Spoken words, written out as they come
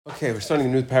Okay, we're starting a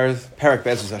new Parak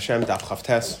Be'ezus Hashem Daf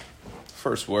Chavtes.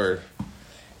 First word,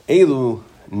 Elu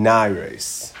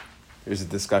Naires. There's a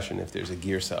discussion if there's a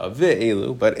girsa of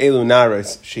Elu, but Elu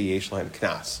Naires sheyesh lahem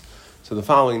knas. So the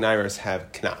following Naires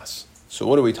have knas. So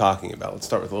what are we talking about? Let's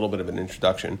start with a little bit of an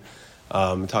introduction.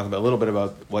 Talk about a little bit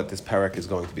about what this Parak is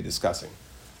going to be discussing.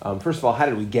 First of all, how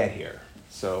did we get here?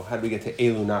 So how did we get to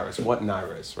Elu Naires? What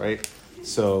Naires, right?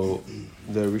 So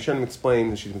the Rishonim explain,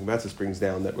 the Shittim Kemetzis brings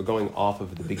down that we're going off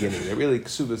of the beginning. That really,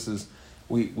 Ksubas is,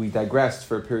 we digressed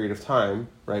for a period of time,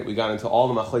 right? We got into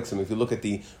all the Machleksim. If you look at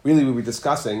we were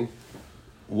discussing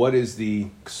what is the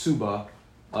Ksuba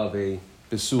of a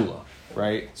Besula,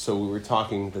 right? So we were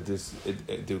talking that the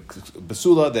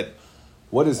Besula, that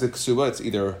what is the Ksuba? It's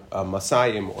either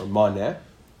Masayim or Maneh,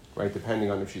 right? Depending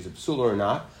on if she's a Besula or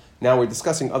not. Now we're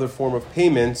discussing other form of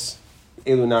payments,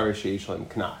 Elu Naires sheyesh lahem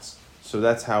knas. So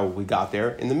that's how we got there.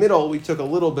 In the middle, we took a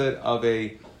little bit of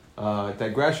a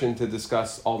digression to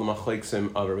discuss all the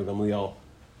machleksim of Rabbi Gamliel,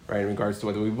 right, in regards to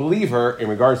whether we believe her, in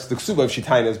regards to the ksuba of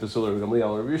Shitaina as Basula, Rabbi Gamliel,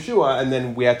 or Rabbi Yeshua, and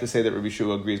then we had to say that Rabbi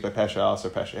Yeshua agrees by Pesha As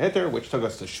or Pesha Hitter, which took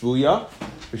us to Shvuya,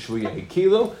 Shvuya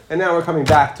Hekilu, and now we're coming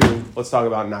back to, let's talk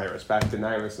about Nairos, back to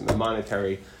Nairos and the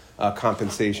monetary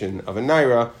compensation of a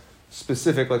Naira,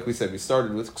 specific, like we said, we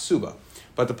started with ksuba.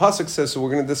 But the pasuk says, so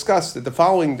we're going to discuss that the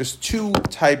following, there's two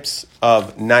types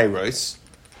of nairos,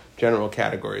 general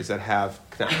categories that have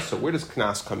knas. So where does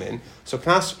knas come in? So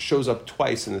knas shows up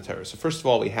twice in the Torah. So first of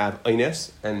all, we have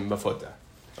eines and mafota.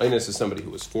 Eines is somebody who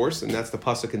was forced, and that's the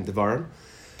pasuk in Devarim.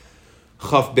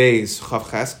 Chav beis,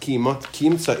 chav ches,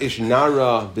 kimtza ish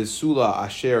nara besula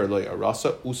asher lo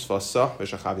yarasa usvasa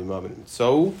v'shachav imavin.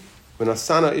 So when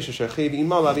asana ish asherchev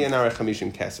ima lavi anara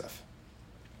chamishim kesef.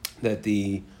 That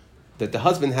the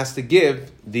husband has to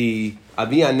give the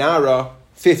Avianara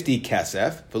 50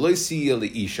 kesef, v'lo yisiya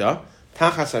leisha,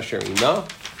 tachas asher ina,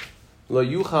 lo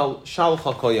yuchal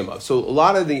shalcha kol yamav. So a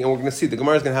lot of and we're going to see, the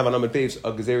Gemara is going to have an Amud Beis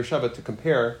of Gezer Shabbat to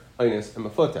compare Eines and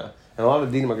Mafota. And a lot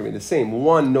of the dinim are going to be the same.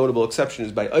 One notable exception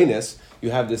is by Eines,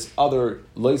 you have this other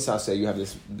loisase, you have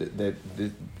this, that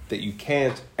you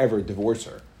can't ever divorce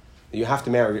her. You have to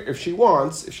marry her. If she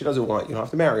wants, if she doesn't want, you don't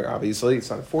have to marry her, obviously. It's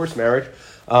not a forced marriage.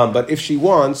 But if she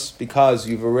wants, because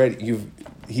he was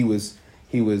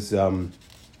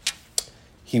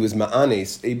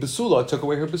ma'anes, a besula took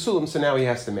away her besulim, so now he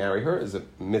has to marry her as a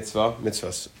mitzvah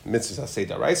aseh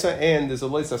daraisa, and there's a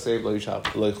lois aseh lo yuchal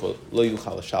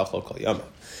shalchol kol yama.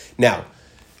 Now,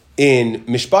 in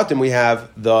Mishpatim we have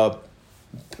the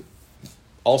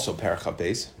also Parach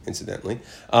Beis, incidentally,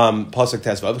 pasuk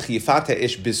tezvav chiyifata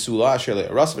ish besula asher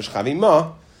le'aras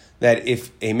v'shchavima, that if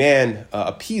a man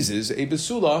appeases a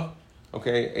besula,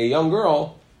 okay, a young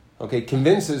girl, okay,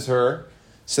 convinces her,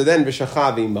 so then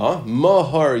v'shchavima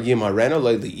mahar yimarena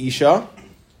le'isha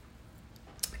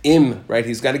im, right,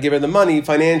 he's got to give her the money,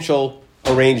 financial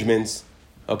arrangements,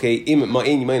 okay, im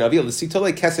ma'in yimayin avil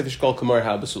l'sitolei kesef yishkol kamar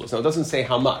ha besulas. Now it doesn't say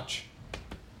how much.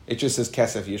 It just says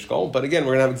kesef yishkol, but again,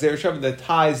 we're going to have Gezer Shabbat that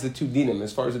ties the two dinim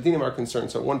as far as the dinim are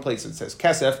concerned. So in one place it says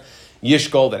kesef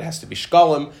yishkol, that has to be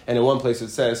shkalim, and in one place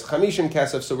it says chamishim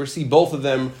kesef, so we see both of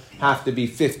them have to be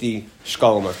 50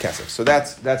 shkalim of kesef. So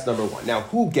that's number one. Now,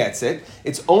 who gets it?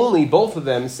 It's only both of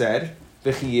them said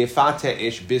v'chiyefate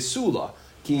ish besula,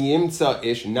 ki yimtza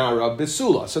ish nara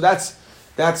besula. So that's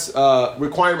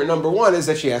requirement number one, is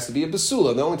that she has to be a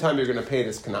besula. The only time you're going to pay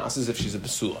this kanas is if she's a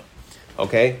besula.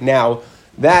 Okay, now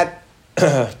that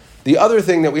the other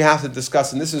thing that we have to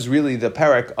discuss, and this is really the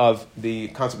parak of the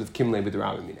concept of kimle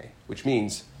b'derabimine, which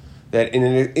means that in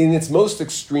its most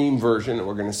extreme version, and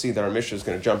we're going to see that our Mishnah is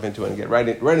going to jump into it and get right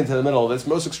into the middle of this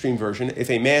most extreme version, if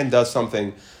a man does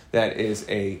something that is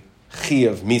a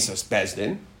chiyav misas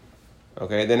bezdin,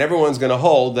 okay, then everyone's going to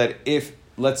hold that if,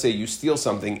 let's say, you steal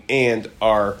something and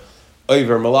are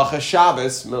over malacha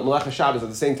Shabbos at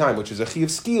the same time, which is a chiyav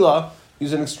skila,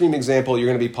 use an extreme example, you're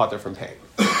going to be pater from paying.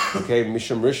 Okay,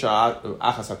 mishum risha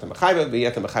achasat mechayva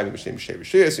v'yetem mechayva b'shnei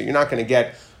b'shnei. So you're not going to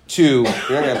get you're not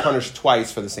going to punish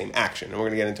twice for the same action. And we're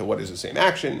going to get into what is the same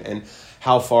action and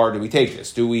how far do we take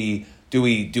this? Do we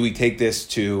take this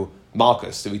to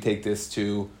malchus? Do we take this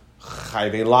to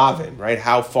chayve lavin? Right?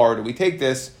 How far do we take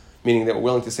this? Meaning that we're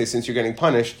willing to say, since you're getting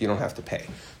punished, you don't have to pay.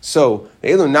 So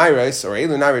elu nairos or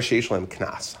elu nairos sheyesh lahem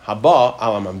knas haba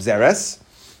ala mamzeres.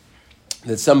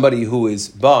 That somebody who is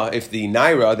if the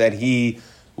naira that he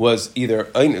was either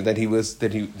that he was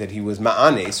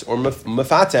ma'anes or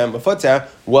mafata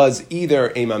was either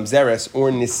a mamzeres or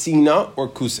nisina or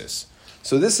kusis.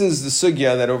 So this is the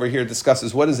sugya that over here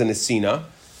discusses what is a nisina.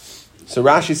 So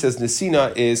Rashi says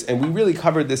nisina is, and we really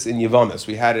covered this in Yevamos.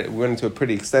 We went into it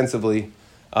pretty extensively.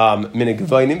 Rashi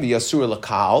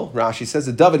says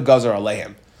the David Gazar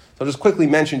Alehem. I'll just quickly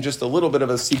mention just a little bit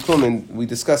of a sikum, and we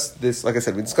discussed this, like I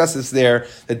said, we discussed this there,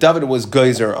 that David was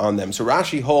geyser on them. So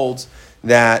Rashi holds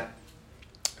that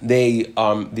they,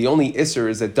 the only isser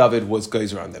is that David was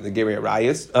geyser on them. The Gerei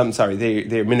Arayis,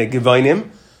 they're minagivainim.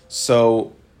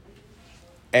 So,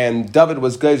 and David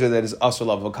was geyser that is asur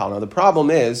lav v'kal. Now the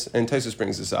problem is, and Tosfos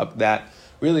brings this up, that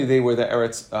really they were the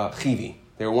Eretz Chivi.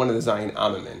 They were one of the Zion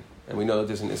Amamin. And we know that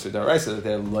there's an Isser Daraisa that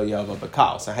they're Lo Yava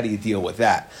Bakal. So how do you deal with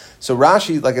that? So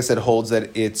Rashi, like I said, holds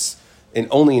that it's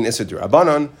only an Isser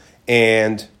Darabanan.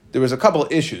 And there was a couple of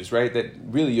issues, right? That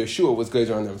really Yeshua was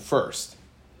geyser on them first.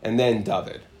 And then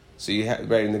David. So you have,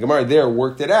 right, in the Gemara there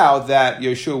worked it out that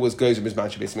Yeshua was geyser Bizman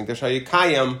Shabes Mikdash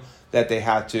HaYikayim, that they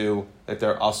had to, that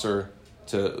they're Asur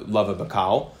to Lava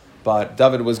Bakal. But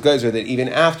David was geyser that even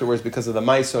afterwards, because of the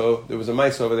Maiso, there was a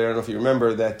Maiso over there, I don't know if you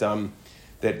remember, that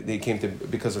they came to,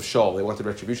 because of Shaul. They wanted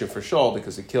retribution for Shaul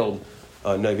because he killed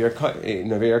Navi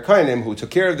Arkainim, who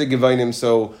took care of the Gevainim,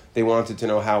 so they wanted to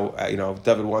know how,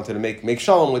 David wanted to make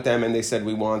Shalom with them, and they said,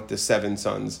 we want the 7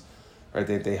 sons, right?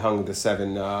 They hung the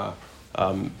 7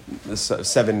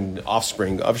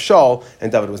 offspring of Shaul,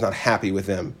 and David was not happy with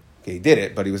them. Okay, he did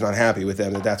it, but he was not happy with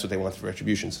them, and that's what they wanted for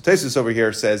retribution. So Tosfos over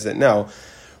here says that no,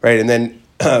 right? And then,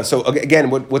 so again,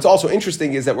 what's also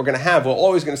interesting is that we're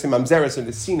always going to say Mamzeres and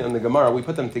Nesina in the Gemara. We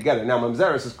put them together. Now,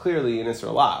 Mamzeres is clearly an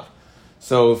Isser Lav.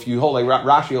 So if you hold, like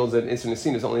Rashi holds that Isser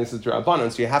Nesina is only Isser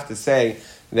D'Rabbanan, so you have to say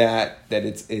that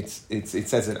it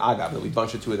says in Agav, that we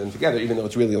bunch the two of them together, even though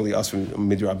it's really only us from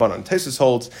Midrabbanan. Tosfos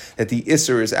holds that the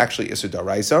Isser is actually Isser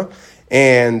Daraisa,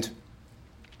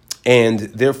 and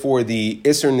therefore the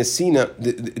Isser Nesina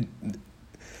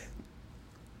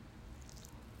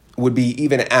would be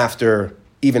even after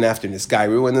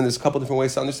Nisgairu, and then there's a couple different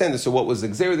ways to understand this. So what was the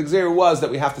Gzeira? The Gzeira was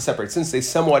that we have to separate. Since they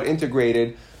somewhat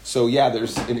integrated, so yeah,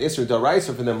 there's an Isser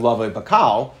Daraisa for them, Lavai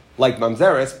Bakal, like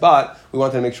Mamzeres, but we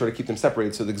wanted to make sure to keep them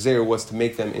separated. So the Gzeira was to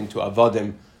make them into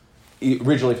Avadim,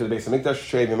 originally for the Beis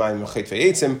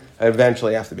HaMikdash, and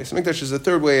eventually after the Beis HaMikdash. Is the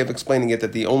third way of explaining it,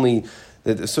 that the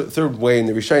third way in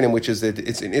the Rishonim, which is that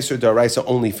it's an Isser Daraisa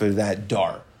only for that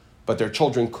Dar. But their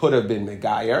children could have been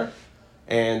Megayer,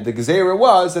 and the Gzeira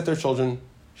was that their children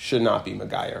should not be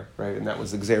Megayer, right? And that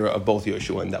was the Gzeira of both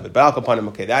Yeshua and David. But upon him,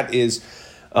 okay, that is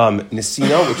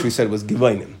Nesina, which we said was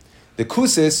Givainim. The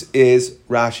Kusis is,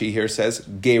 Rashi here says,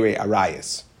 Gerei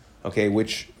Arayis, okay,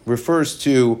 which refers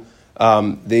to,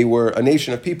 they were a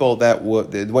nation of people that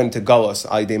went to Galus,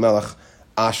 Aydei Melech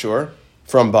Ashur,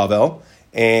 from Bavel,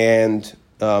 and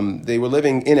they were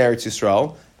living in Eretz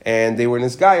Yisrael, and they were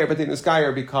Nisgayer, but they were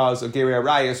Nisgayer because of Gerei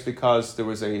Arayis, because there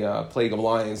was a plague of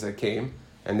lions that came,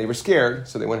 and they were scared,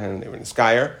 so they went ahead and they were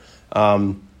Nisgayer.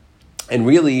 And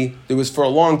really, there was for a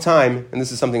long time, and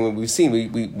this is something that we've seen,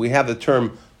 we have the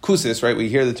term Kusis, right? We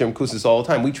hear the term Kusis all the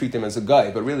time. We treat them as a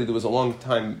guy, but really there was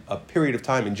a period of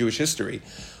time in Jewish history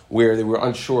where they were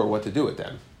unsure what to do with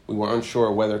them. We were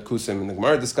unsure whether Kusim, and the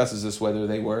Gemara discusses this, whether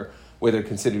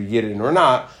considered Yidden or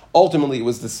not. Ultimately, it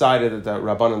was decided that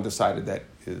Rabbanan decided that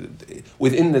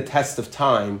within the test of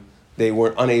time, they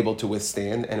were unable to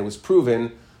withstand, and it was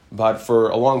proven, but for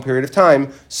a long period of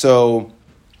time. So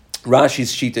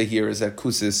Rashi's shita here is that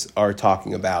Kusis are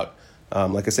talking about,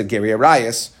 like I said, Gerei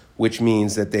Arayis, which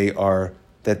means that they are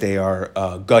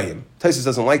Goyim. Tosfos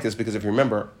doesn't like this because if you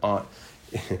remember,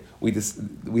 we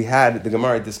had the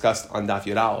Gemara discussed on Daf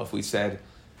Yud Aleph. We said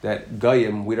that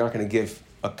Goyim, we're not going to give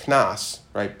a knas,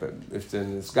 right? But if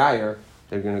in this Gayer,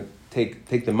 they're going to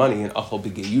take the money and achol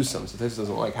b'geyusam. So this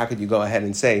doesn't like, how could you go ahead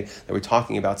and say that we're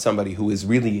talking about somebody who is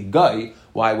really a guy?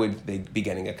 Why would they be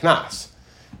getting a knas?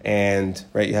 And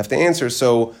right, you have to answer.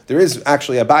 So there is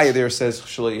actually a Abaya there says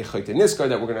niskar,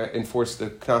 that we're going to enforce the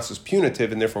knas as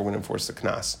punitive, and therefore we're going to enforce the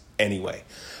knas anyway.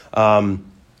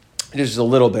 Just a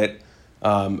little bit,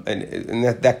 and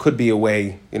that could be a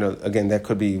way. Again, that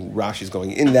could be Rashi's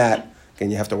going in that.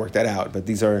 Again, you have to work that out. But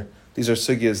these are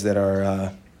sugyas that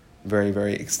are very,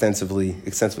 very extensively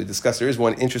discussed. There is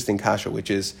one interesting kasha, which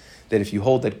is that if you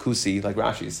hold that Kusi, like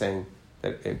Rashi is saying,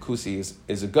 that Kusi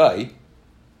is a guy,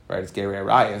 right? It's Gerei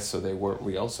Arayis, so they weren't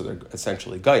real, so they're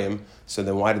essentially Gayim. So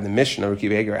then why did the Mishnah,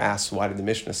 Rekiv Eger asks, why didn't the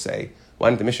Mishnah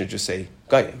just say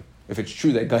Gayim? If it's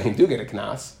true that Gayim do get a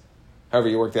knas, however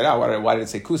you work that out, why did it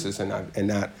say Kusis and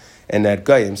not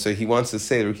Gayim? So he wants to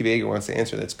say, Rekiv Eger wants to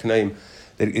answer that's Kanaim,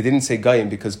 that it didn't say Gayim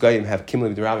because Gayim have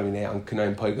Kimli B'Derabim on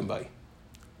Kanaim Paigam Bay,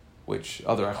 which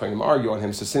other Achronim argue on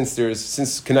him. So since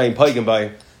Kanaim Paigam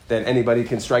Bay, then anybody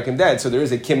can strike him dead. So there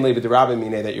is a Kimli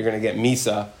B'Derabim that you're going to get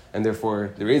Misa, and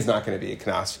therefore there is not going to be a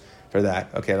knas for that.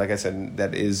 Okay, like I said,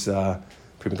 that is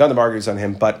Pri Megadim argues on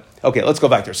him. But okay, let's go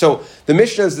back there. So the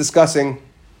Mishnah is discussing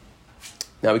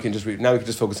Now we can just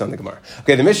focus on the Gemara.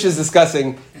 Okay, the Mishnah is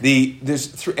discussing and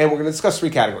we're going to discuss three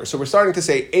categories. So we're starting to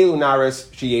say Elu Naras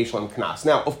Sheyesh Lam Knas.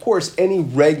 Now, of course, any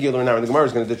regular Nara, the Gemara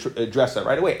is going to address that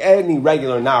right away. Any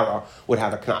regular Nara would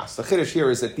have a Knas. The Chiddush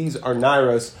here is that these are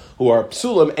Naras who are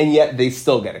Psulim, and yet they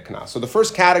still get a Knas. So the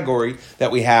first category that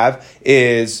we have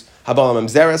is Habal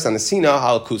Mamzeres and Asina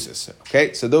Halakusis.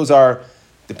 Okay, so those are,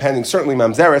 depending, certainly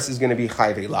Mamzeres is going to be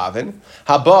Chayvei Lavin.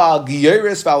 Haba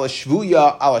Giyeris Vala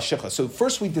Shvuya Ala Shivcha. So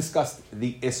first we discussed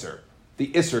the Isser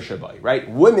Shabai, right?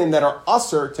 Women that are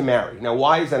Usser to marry. Now,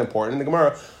 why is that important? In the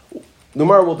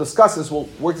Gemara will discuss this, we'll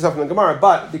work this up in the Gemara,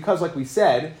 but because, like we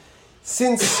said,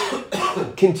 since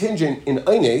contingent in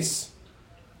Eines,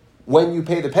 when you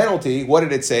pay the penalty, what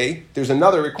did it say? There's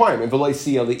another requirement, V'loi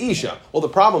Siya Li'isha. Well, the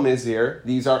problem is here,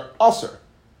 these are Usser.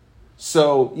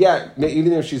 So, yeah,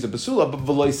 even if she's a basula, but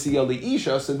v'loi siya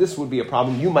li'isha, so this would be a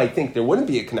problem. You might think there wouldn't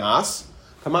be a knas.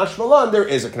 Kamash malan, there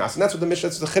is a knas. And that's what the Mishnah,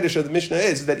 that's the chiddush of the Mishnah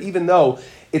is that even though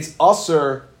it's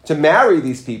usher to marry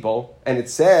these people, and it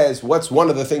says what's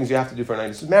one of the things you have to do for a night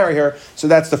is to marry her, so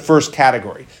that's the first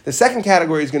category. The second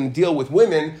category is going to deal with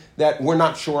women that we're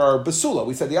not sure are basula.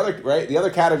 We said the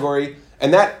other category,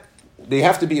 and that they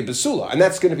have to be a basula, and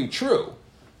that's going to be true.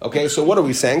 Okay, so what are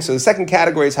we saying? So the second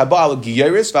category is Habal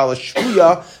Giyeris, Vala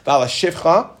Shvuya, Vala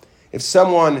Shivcha. If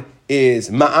someone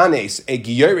is Ma'anes, a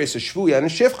Giyeris, a Shvuya, and a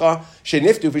Shivcha,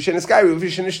 Sheniftu, Visheneskairu,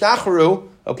 Vishenishtacharu,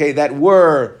 okay,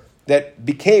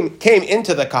 came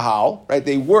into the Kahal, right?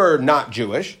 They were not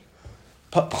Jewish.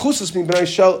 They are going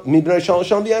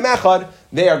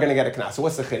to get a Knas. So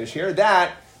what's the Chiddush here?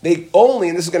 That they only,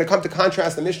 and this is going to come to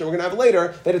contrast the Mishnah we're going to have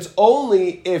later, that it's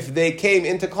only if they came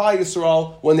into Klal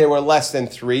Yisrael when they were less than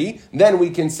 3, then we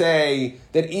can say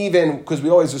that even, because we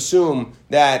always assume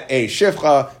that a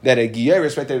Shivcha, that a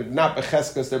Giyeris, right, they're not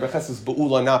Becheskas, they're Becheskas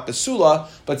Ba'ula, not Basula,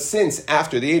 but since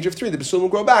after the age of 3, the Basulim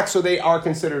grow back, so they are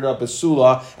considered a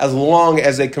Basula as long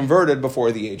as they converted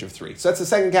before the age of 3. So that's the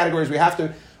second category, is we have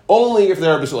to, only if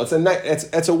they're a Basula.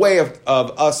 It's a way of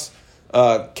us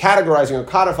categorizing or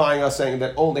codifying us, saying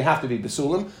that they have to be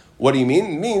Basulim. What do you mean?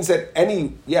 It means that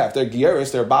if they're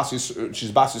Gieris,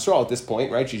 she's Bas Yisrael at this point,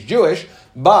 right? She's Jewish,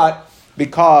 but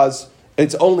because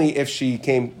it's only if she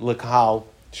came L'Kahal,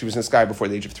 she was in the sky before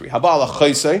the age of 3. Habala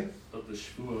Chaysei. But the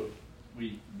Shvua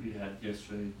we had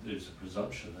yesterday, there's a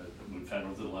presumption that we've had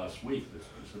over the last week, there's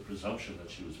a presumption that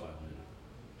she was violated.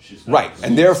 Right,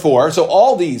 and therefore, so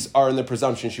all these are in the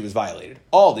presumption she was violated.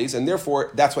 All these, and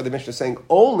therefore, that's why the Mishnah is saying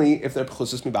only if they're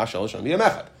Pchusus Mibah Shel Shon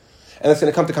B'Yamechad. And that's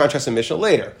going to come to contrast in Mishnah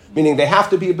later, meaning they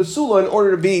have to be a Basula in order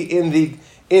to be in the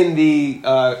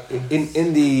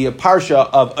parsha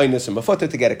of Einis and Mafuta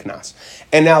to get a Knas.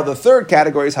 And now the third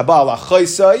category is Habal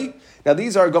Chaysai. Now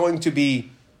these are going to be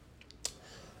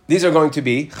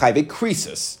Chayve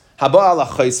Krisus. Habal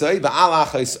Chaysai, Va'al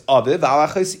Achais Aviv, Va'al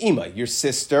Achais Imai, your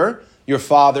sister, your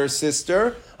father's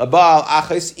sister, Abal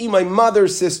Achais Imai,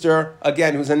 mother's sister,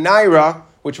 again, who's a Naira,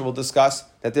 which we'll discuss,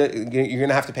 that you're going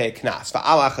to have to pay a Knas.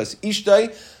 Va'al Achais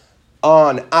Ishtay,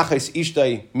 on Achais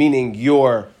Ishtay, meaning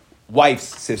your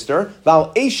wife's sister,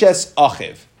 Val Eshes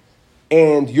Achiv,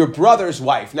 and your brother's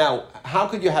wife. Now, how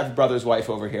could you have brother's wife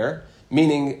over here?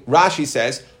 Meaning, Rashi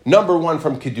says, number one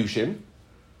from Kedushin,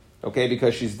 okay,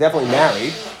 because she's definitely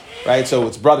married, right? So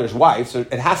it's brother's wife, so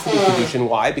it has to be Kedushin.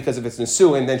 Why? Because if it's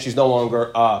Nesuin, then she's no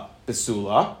longer a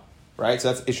Besula, right?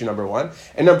 So that's issue number one.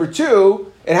 And number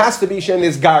two, it has to be Shen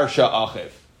is Garsha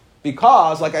Achiv.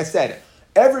 Because, like I said,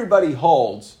 everybody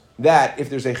holds that if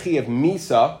there's a Chi of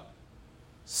Misa,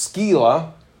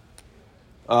 Skila,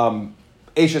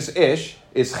 Ashes Ish,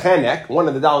 is Chenek, one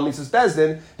of the Dal Misas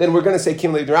Bezdin, then we're going to say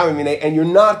Kim Lev D'Ramimine, and you're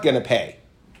not going to pay.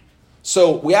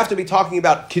 So we have to be talking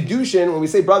about Kiddushin. When we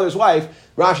say brother's wife,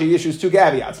 Rashi issues two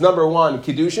caveats. Number one,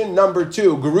 Kiddushin. Number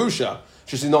two, Gerusha.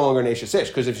 She's no longer an Ashes Ish,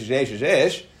 because if she's an Ashes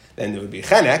Ish, then it would be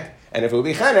Chenek. And if it would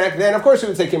be Chenek, then of course we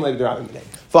would say Kim Lev D'Ramimine.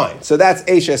 Fine. So that's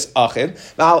Ashes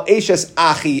Achiv. Now, Ashes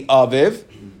Achi Aviv,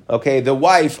 okay, the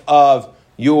wife of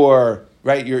your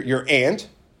aunt,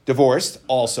 divorced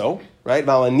also, right?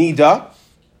 Val Anida,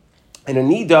 and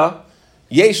Anida,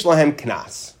 Yesh Lahem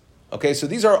Knas. Okay, so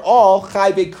these are all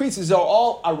Chayve Kris, these are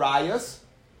all Arayas.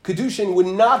 Kedushin would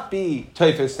not be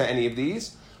Teifus to any of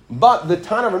these, but the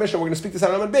Tana of our Mishnah, we're going to speak this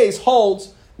out on the base,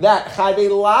 holds that Chayve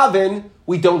Lavin,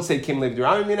 we don't say Kim Lev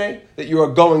D'Ramimine, that you are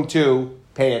going to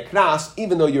pay a Knas,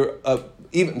 even though you're,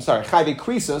 Chayve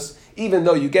Krisus, even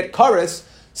though you get Karis,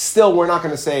 still we're not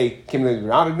going to say Kim Lev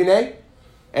D'Ramimine,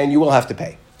 and you will have to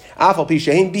pay. Since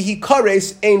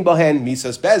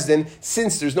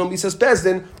there's no misas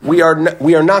bezdin, we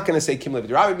are not going to say Kim Lev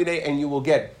D'Ramimine, and you will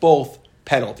get both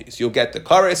penalties. You'll get the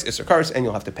kares, isser kares, and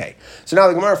you'll have to pay. So now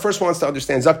the Gemara first wants to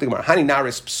understand Zak the Gemara. Hani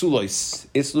naris psulois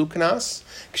islu knas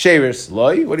ksheris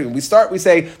loy. What do we start? We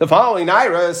say the following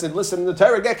nairas and listen to the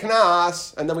Torah get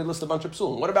knas, and then we list a bunch of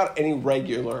psulim. What about any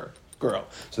regular girl?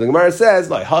 So the Gemara says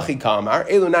like hachi kamar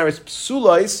elu naris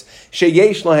psulois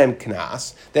sheyesh lahem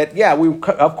knas. That we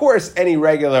of course any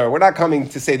regular. We're not coming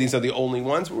to say these are the only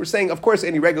ones. But we're saying of course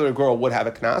any regular girl would have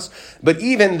a knas, but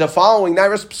even the following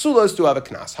naris psulos do have a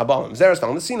knas. Habalim zeres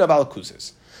talmudina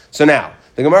valakuzes. So now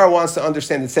the Gemara wants to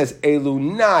understand. It says elu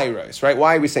nairos, right?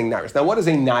 Why are we saying nairos? Now what is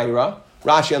a naira?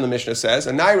 Rashi on the Mishnah says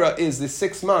a naira is the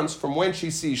 6 months from when she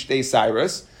sees Shtei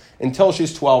Cyrus until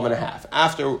she's 12 and a half,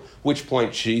 after which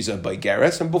point she's a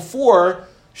Baigeres, and before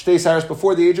Shtei Cyrus,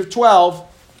 before the age of 12,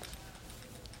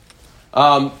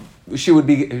 she would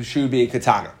be a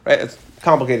katana, right? It's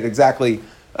complicated exactly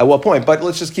at what point, but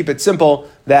let's just keep it simple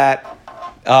that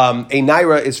a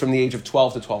naira is from the age of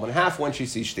 12 to 12 and a half when she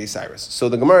sees Shtei Cyrus. So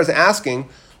the Gemara is asking,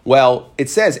 well, it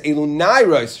says, Elu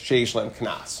nairos sheish lem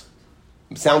knas.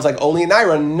 Sounds like only a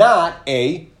naira, not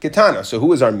a katana. So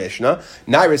who is our Mishnah?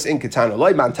 Nairis in katana.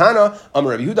 Loy mantana,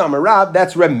 Amar Rabbi Yehuda, Amar Rab,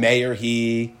 that's Reb Meir,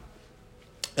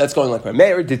 that's going like Reb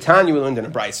Meir. Ditanya, we learned in a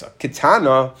brisa.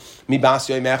 Katana, mibas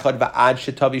yoy mechad va'ad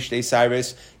shetavi shtei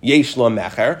Cyrus, yesh lo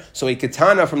mecher. So a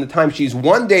katana from the time she's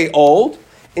 1 day old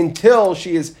until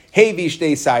she is hevi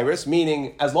shtei Cyrus,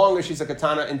 meaning as long as she's a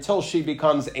katana until she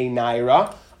becomes a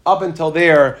naira, up until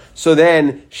there, so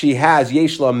then she has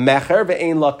yesh lo mecher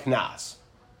ve'ein la knas.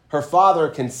 Her father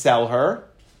can sell her,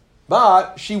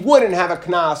 but she wouldn't have a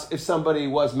knas if somebody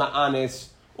was ma'anis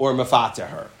or mafata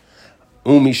her.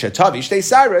 And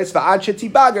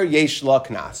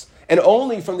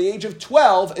only from the age of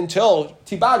 12 until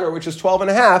tibager, which is 12 and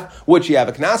a half, would she have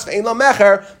a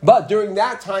knas. But during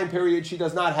that time period, she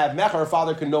does not have mecher. Her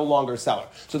father can no longer sell her.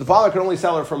 So the father can only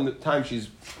sell her from the time she's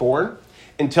born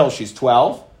until she's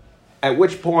 12, at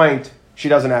which point she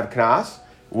doesn't have knas.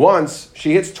 Once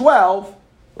she hits 12,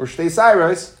 or Shtei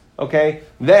Cyrus, okay,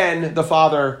 then the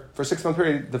father, for a 6 month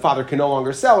period, the father can no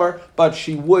longer sell her, but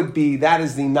she would be, that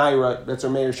is the naira, that's her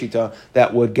Meir Shita,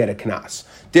 that would get a knas.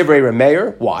 Divrei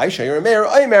Remeir, why? Shayir Remeir,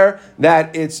 Aymer,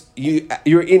 that it's,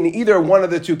 you're in either one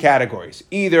of the two categories.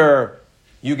 Either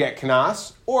you get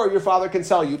knas, or your father can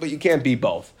sell you, but you can't be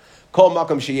both. Kol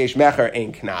makam sheyesh mecher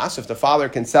ein knas. If the father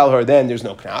can sell her, then there's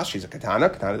no knas. She's a katana.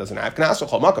 Katana doesn't have knas. So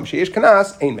kol makam sheyesh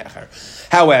knas ein mecher.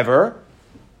 However,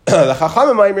 the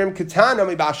Chachamim Ma'imrim katana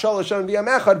mibashol l'shavim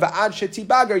v'yamechad va'ad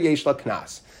shetibager yesh la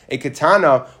knas. A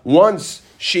katana, once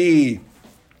she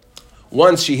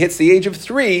hits the age of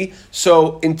 3,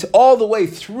 so all the way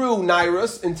through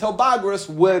Nairus until Bagrus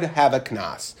would have a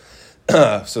knas.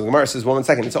 So the Gemara says, 1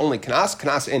 second, it's only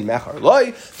knas in mecher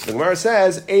loy. So the Gemara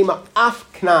says, ema af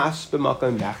knas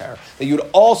b'makam mecher, that you'd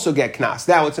also get knas.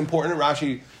 Now it's important,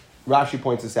 Rashi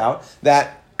points this out,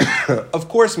 that of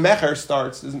course, mecher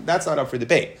starts, that's not up for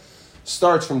debate,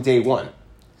 starts from day 1.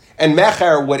 And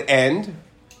mecher would end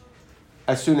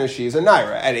as soon as she is a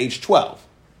naira, at age 12.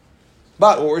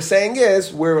 But what we're saying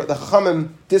is, where the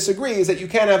Chachamim disagree, is that you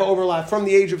can't have overlap from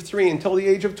the age of 3 until the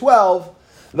age of 12.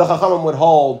 The Chachamim would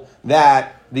hold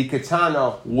that the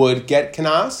katana would get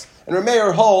knas, and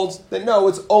Rameir holds that no,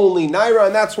 it's only naira,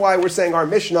 and that's why we're saying our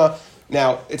Mishnah,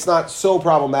 now, it's not so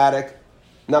problematic,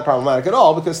 not problematic at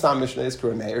all, because Stam Mishnah is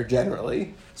Remeir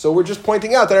generally. So we're just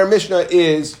pointing out that our Mishnah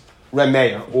is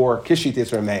Remeir, or Kishit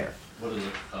is Remeir. What does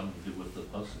it come to do with the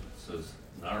pasuk? It says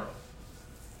Nara.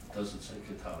 It doesn't say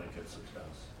Katana gets a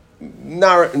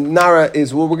knas. Nara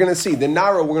is, well, we're going to see. The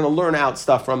Nara, we're going to learn out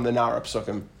stuff from the Nara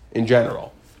Psukim in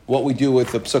general. What we do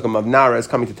with the Psukim of Nara is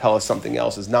coming to tell us something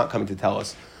else, is not coming to tell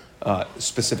us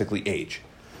specifically age.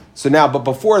 So now, but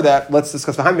before that, let's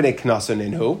discuss V'haim b'nei Knasa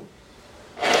Ninhu.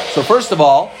 So first of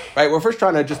all, right, we're first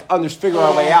trying to just figure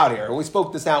our way out here. And we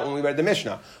spoke this out when we read the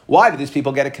Mishnah. Why do these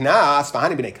people get a knas?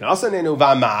 V'hani b'nei knasa nenu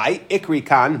v'amai ikri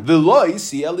kan v'loi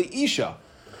siya li'isha.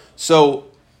 So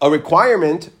a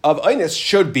requirement of Einis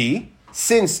should be,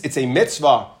 since it's a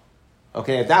mitzvah,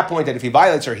 okay, at that point that if he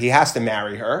violates her, he has to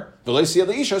marry her. V'loi siya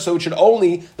li'isha. So it should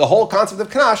only, the whole concept of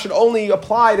knas should only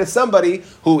apply to somebody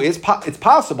who is, it's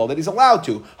possible that he's allowed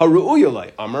to.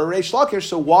 Haru'uyalei, amar reish lakish.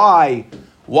 So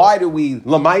why do we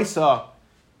lamaisa?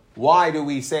 Why do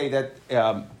we say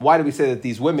that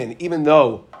these women, even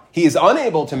though he is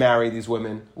unable to marry these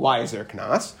women, why is there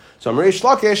knas? So Amrish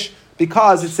Lakish,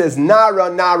 because it says nara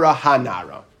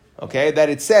hanara. Okay, that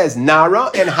it says nara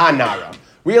and hanara.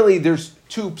 Really, there's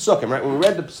 2 psukim, right? When we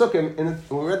read the psukim in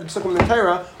the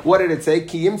Torah, what did it say?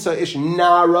 Ki yimtza ish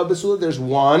nara besula. There's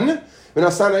 1.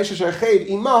 V'nasana ish shechev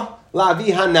imah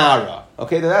lavi hanara.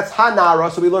 Okay, that's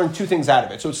ha-nara, so we learned two things out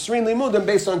of it. So it's 3 limudim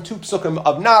based on 2 psukim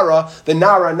of nara, the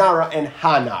nara, and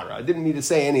ha-nara. I didn't need to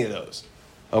say any of those.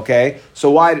 Okay,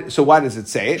 so why does it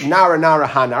say it? Nara,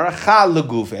 ha-nara, cha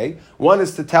legufe. One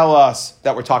is to tell us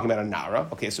that we're talking about a nara.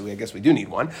 Okay, so I guess we do need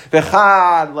one.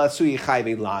 V'chad lasui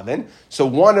chayve lavin. So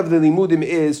one of the limudim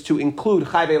is to include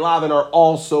chayve lavin are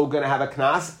also going to have a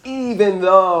knas, even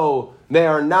though they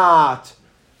are not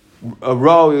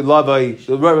roi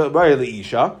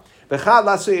isha.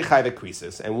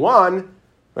 And one,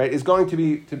 right, is going to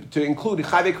be to include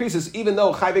chayve krisis, even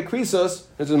though chayve krisis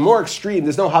is more extreme.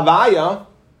 There's no havaya.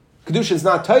 Kedushin is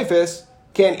not typhus.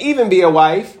 Can't even be a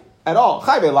wife at all.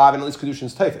 Chayve lavin, at least kedushin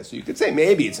is typhus. So you could say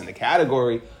maybe it's in the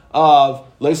category of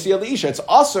leisia leisha. It's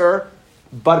usher,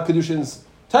 but kedushin's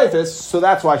typhus, so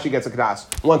that's why she gets a knas.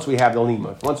 Once we have the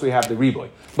limud, once we have the riboy.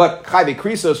 But chayve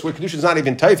krisis, where kedushin's not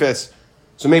even typhus.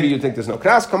 So maybe you think there's no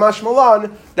knas, kamash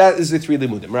malan, that is the 3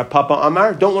 limudim. Rav Papa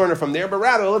Amar, don't learn it from there, but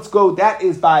rather let's go, that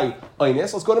is by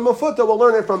Oines. Let's go to Mafuta, we'll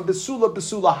learn it from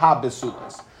Besula ha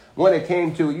Besulas. When it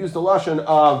came to use the lashon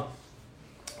of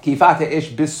Kifata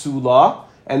ish Besula,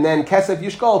 and then Kesef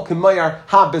Yishkol Kemayar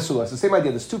ha Besulas. The same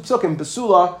idea, there's 2 psukim,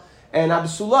 Besula and ha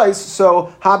Besulais.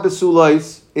 So ha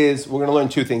Besulais is, we're going to learn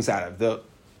 2 things out of the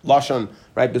lashon,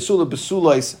 right?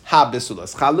 Besulais, ha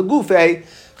Besulas. Cha legufe,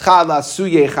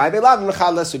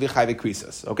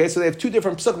 okay, so they have 2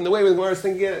 different psukim. The way we're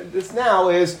thinking this now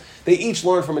is they each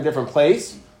learn from a different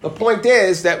place. The point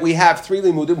is that we have 3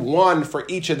 limudim, 1 for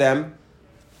each of them.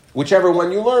 Whichever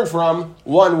one you learn from,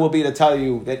 one will be to tell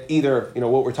you that either,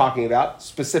 what we're talking about,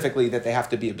 specifically that they have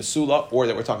to be a basula, or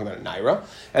that we're talking about a naira.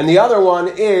 And the other one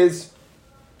is,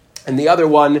 the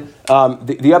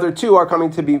other 2 are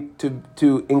coming to be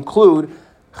to include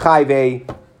chayve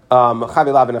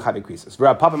lavin and chayve krisis.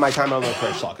 Rav Papa, my time on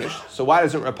Reish Lakish. So why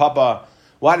doesn't Rav Papa?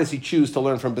 Why does he choose to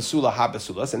learn from Besula ha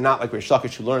Besulas and not like Reish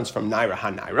Lakish who learns from Naira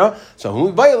ha Naira?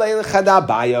 So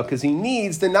because he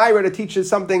needs the Naira to teach us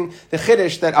something, the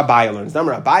Chiddush that Abaya learns.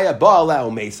 Abaya ba'ala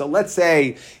umesa. Let's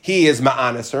say he is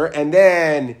ma'anaser and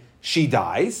then she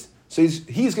dies. So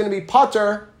he's going to be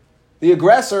pater. The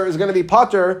aggressor is going to be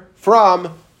pater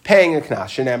from paying a knas.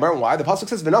 Shenemar, why? The pasuk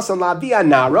says v'nasan labiya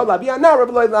nara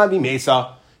v'loy labi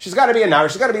mesa. She's got to be a nara.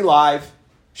 She's got to be live.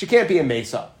 She can't be a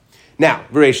mesa. Now,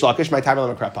 Reish Lakish, my time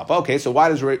on Rav Papa. Okay, so why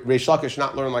does Reish Lakish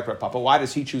not learn like Rav Papa? Why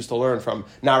does he choose to learn from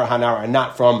Nara HaNara and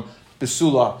not from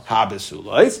Besula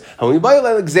HaBesulais?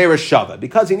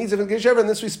 Because he needs a Gesheva, and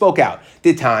this we spoke out.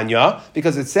 Titanya,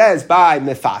 because it says by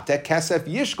Mefate Kesef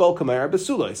Yishkol Kamayar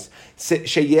Besulais.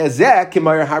 Sheyezeh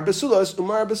Kamayar Har Besulais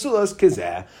Umar Besulais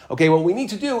Kizeh. Okay, what we need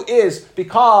to do is,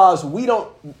 because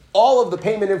all of the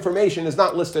payment information is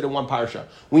not listed in one parsha.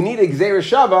 We need a Gzeira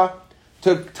Shava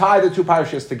to tie the 2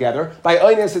 parashas together. By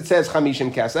Oines it says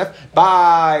Chamishim Kesef.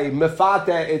 By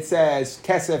Mefate it says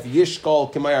Kesef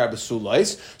Yishkol Kemayar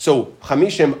Besulais. So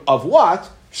Chamishim of what?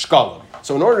 Shkalim.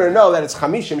 So in order to know that it's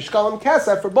Chamishim Shkalim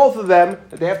Kesef for both of them,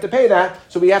 that they have to pay that,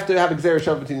 so we have to have a Gzeira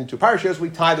Shav between the 2 parashas.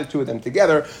 We tie the 2 of them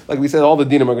together. Like we said, all the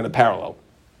dinim are going to parallel.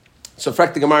 So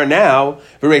Frek the Gemara now,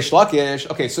 Reish Lakish.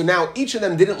 Okay, so now each of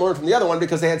them didn't learn from the other one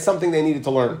because they had something they needed to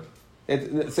learn.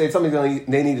 It's something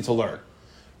they needed to learn.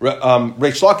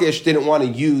 Reish Lakish didn't want to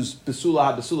use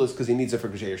Besula HaBesulas because he needs it for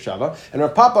Gzeira Shava. And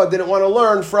Rav Papa didn't want to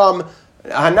learn from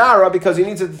Hanara because he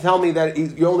needs it to tell me that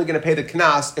you're only going to pay the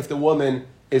knas if the woman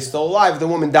is still alive. If the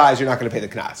woman dies, you're not going to pay the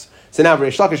knas. So now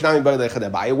Reish Lakish, Nami Baile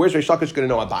Chadabaya. Where's Reish Lakish going to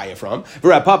know Abaya from?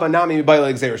 Rav Papa, Nami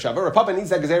Baile Gzeira Shava. Rav Papa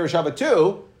needs that Gzeira Shava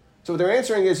too. So what they're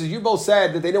answering is you both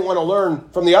said that they didn't want to learn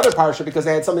from the other parsha because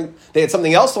they had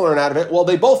something else to learn out of it. Well,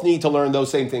 they both need to learn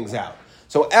those same things out.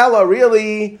 So Ella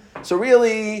really,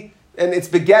 and it's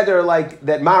together like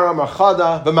that Mara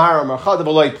Marchada, V'Mara Marchada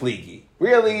V'Loi Pligi.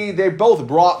 Really, they both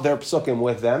brought their psukim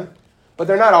with them, but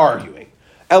they're not arguing.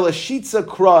 Ella Shitza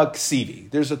Kra Ksivi.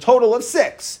 There's a total of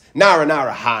 6.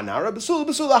 Nara Ha Nara,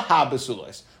 Besula Ha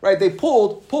Besulas. Right, they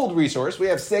pulled resource. We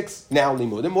have 6 now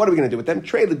limudim. What are we going to do with them?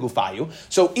 Trade legufayu.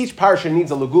 So each parsha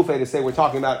needs a legufe to say we're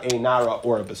talking about a nara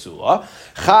or a besula.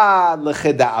 Chad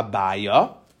lecheda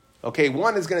abaya. Okay,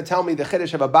 one is going to tell me the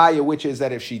chiddush of Abaya, which is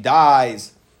that if she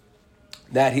dies,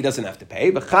 that he doesn't have to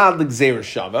pay. But chad l'gzeira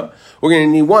shava. We're going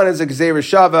to need one as a gzeira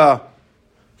shava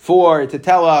to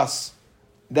tell us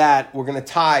that we're going to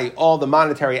tie all the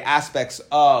monetary aspects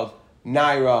of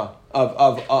naira,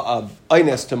 of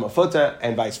Oines to Mafuta,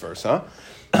 and vice versa.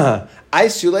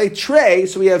 Aisule Trey,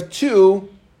 so we have 2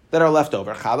 that are left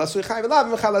over. Okay,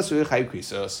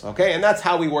 and that's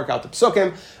how we work out the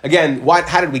psukim. Again,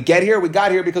 how did we get here? We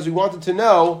got here because we wanted to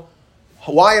know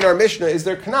why in our Mishnah is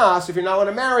there knas if you're not going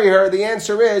to marry her. The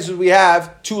answer is we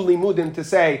have 2 limudim to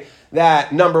say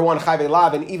that number one, chayve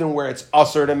lavin, even where it's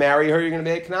usher to marry her, you're going to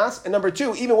pay a knas. And number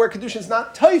two, even where kedushin is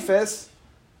not typhus,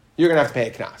 you're going to have to pay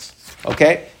a knas.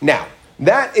 Okay? Now,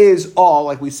 that is all,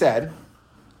 like we said,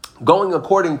 going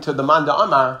according to the Manda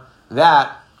Amar,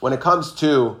 that when it comes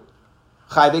to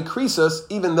chayve krisus,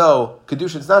 even though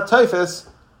kedushin is not typhus,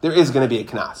 there is going to be a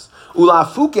knas.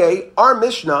 Ulafuke, our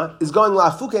Mishnah is going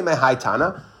lafuke mehai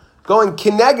Tana, going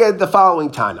kineged the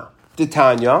following Tana.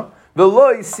 Titanya,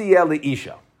 v'lo yisiyeh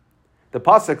li'isha. The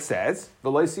pasuk says,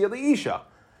 "V'lo yisiyeh li'isha."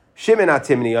 Shimon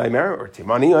atimni omer or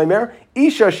timani omer,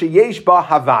 isha sheyesh ba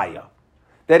havaya.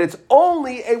 That it's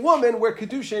only a woman where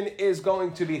kedushin is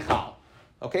going to be chal.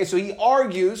 Okay, so he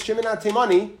argues. Shimon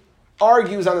atimani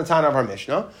argues on the Tana of our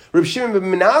Mishnah. Reb Shimon ben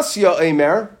Menasya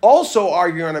omer also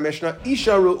arguing on our Mishnah.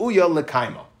 Isha ru'uya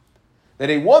lekaima. That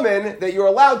a woman that you're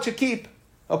allowed to keep.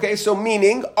 Okay, so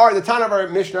meaning, the Tana of our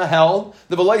Mishnah held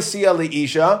the v'lo yisiyeh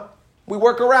li'isha. We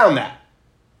work around that.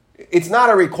 It's not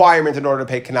a requirement in order to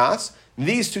pay knas.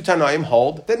 These two Tanaim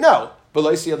hold that no,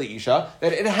 v'lo yisiyeh li'isha,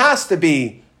 that it has to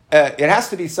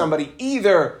be somebody,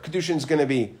 either kedushin's going to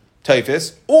be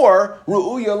typhus or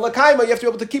ru'uya l'kaima. You have to be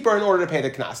able to keep her in order to pay the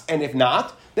knas, and if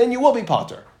not, then you will be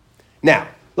pater. Now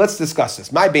let's discuss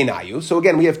this. My beinayu. So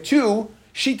again, we have two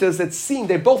shitas that seem,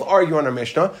 they both argue on our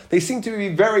Mishnah. They seem to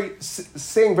be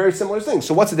saying very similar things.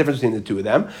 So what's the difference between the two of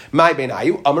them? My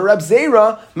beinayu, Amar Rab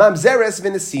Zera, mamzeres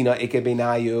v'nesina ike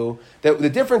beinayu. The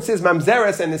difference is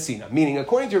mamzeres and nesina. Meaning,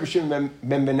 according to Shimon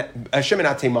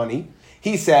Atemani,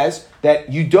 he says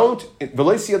that you don't,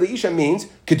 v'lo yisiyeh li'isha means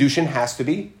kedushin has to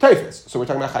be typhus. So we're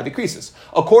talking about chayve krisus.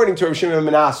 According to Shimon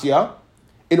Menasya,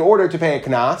 in order to pay a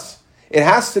knas, it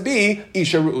has to be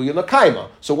isha ru'uya l'kaima.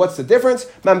 So what's the difference?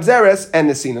 Mamzeres and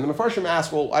nesina. And the Mefarshim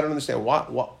ask, well, I don't understand.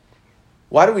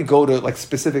 Why do we go to, like,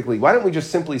 specifically, why don't we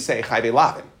just simply say chayve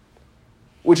lavin?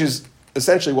 Which is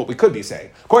essentially what we could be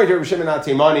saying. According to Reb Shimon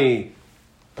Atimani,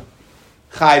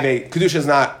 kedusha is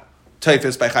not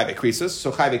typhus by chayve krisus,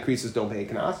 so chayve krisus don't pay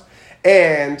knas.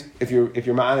 And if you're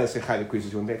ma'anes say chayve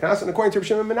krisus, you wouldn't pay knas. And according to Reb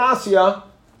Shimon Menasya,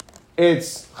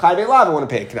 it's chayve lavin want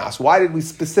to pay a knas. Why did we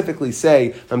specifically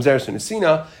say mamzeres and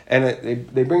nesina? And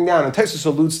they bring down, and Taisus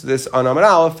alludes to this on Amar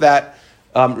Aleph, that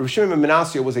Reb Shimon ben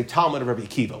Menasya was a Talmud of Rabbi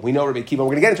Akiva. We know Rabbi Akiva. We're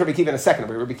going to get into Rabbi Akiva in a second,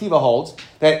 but Rabbi Akiva holds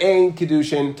that ein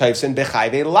kedushin typhsin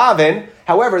bechayve lavin.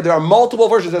 However, there are multiple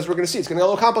versions, as we're going to see. It's going to get a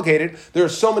little complicated. There are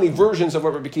so many versions of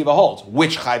what Rabbi Akiva holds.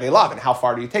 Which chayve lavin? How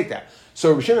far do you take that?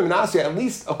 So Reb Shimon ben Menasya, at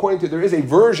least according to, there is a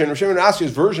version, Reb Shimon ben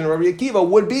Menasya's version of Rabbi Akiva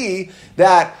would be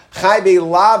that chayve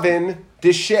lavin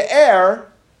the she'er,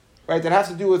 right, that has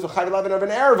to do with the chayve lavin of an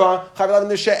erva, chayve lavin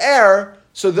the she'er.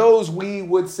 So those we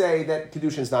would say that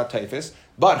kedushin is not typhus,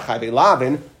 but chayve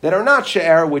lavin that are not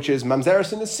she'er, which is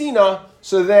mamzeres and nesina.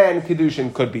 So then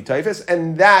kedushin could be typhus,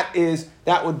 and that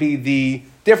would be the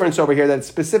difference over here. That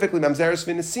specifically mamzeres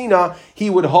and nesina, he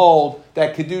would hold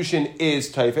that kedushin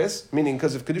is typhus, meaning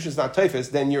because if kedushin is not typhus,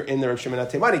 then you're in the Reb Shimon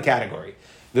Atemani category.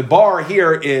 The bar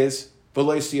here is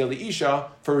v'lo yisiyeh li'isha,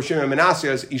 for Reb Shimon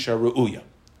Menasya's isha ru'uya.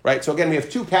 Right? So again, we have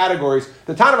two categories.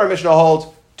 The Tana of our Mishnah holds,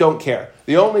 don't care.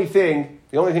 The only thing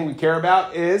we care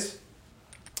about is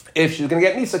if she's going to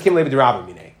get nisa kim le'b'derabim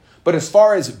minei. But as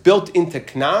far as built into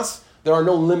knas, there are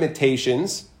no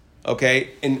limitations,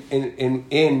 okay,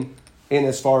 in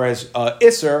as far as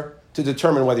iser to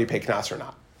determine whether you pay knas or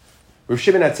not. Rav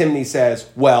Shimon Atimni says,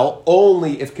 well,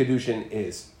 only if kedushin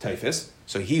is typhus.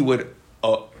 So he would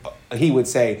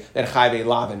say that chayve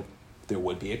lavin, there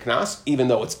would be a knas, even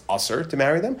though it's usher to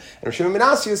marry them. And Rav Shimon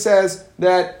Menasya says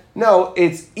that no,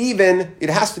 it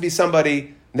has to be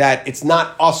somebody that it's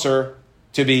not usher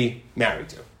to be married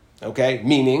to. Okay,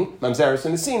 meaning mamzeres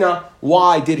and nesina.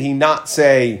 Why did he not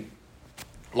say?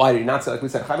 Like we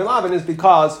said, chayve lavin is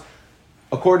because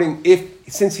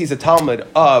since he's a Talmud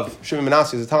of Shimon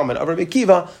Menasya is a Talmud of Rabbi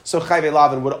Akiva, so chayve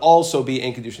lavin would also be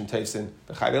ein kedushin typhsin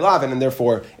the chayve lavin, and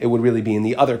therefore it would really be in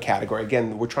the other category.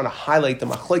 Again, we're trying to highlight the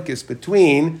machlokes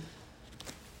between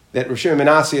that Rav Shimon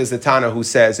Menasya is the Tana who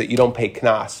says that you don't pay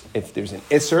knas if there's an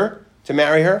isser to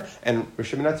marry her, and Rav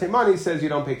Shimon Atemani says you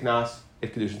don't pay knas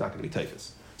if kedushin is not going to be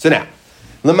typhus. So now,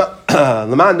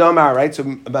 Laman Domar, right? So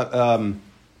mamzeres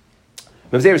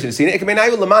v'nesina.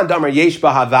 Ikabenayu laman damar yesh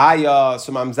b'havaya.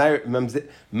 So mamzeres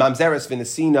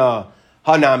v'nesina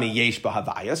hanami yesh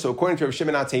b'havaya. So according to Rav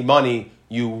Shimon Atemani,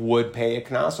 you would pay a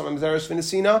knas on mamzeres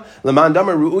v'nesina. Laman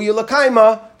damar ru'uya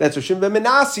l'kaima. That's Rav Shimon ben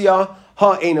Menasya.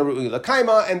 Ha'ena ru'uya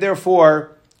l'kaima, and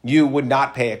therefore you would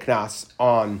not pay a knas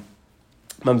on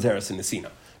mamzeres v'nesina.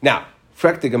 Now,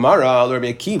 Frek the Gemara,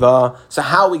 Rabbi Akiva. So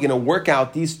how are we going to work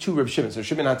out these two Reb Shimon? So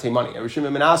Shimon Atemani, Reb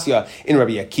Shimon Menasya in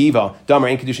Rabbi Akiva. Damar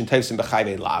in kedushin typhsin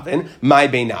b'chayve lavin. My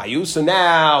beinayu. So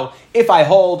now, if I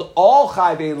hold all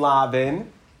chayve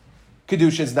lavin,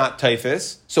 Kedusha is not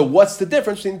typhus. So what's the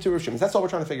difference between the two Rishimons? That's all we're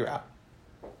trying to figure out.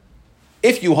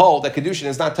 If you hold that Kedushin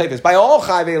is not typhus, by all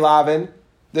Chayvei Lavin,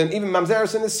 then even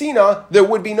Mamzeres and Nesina, there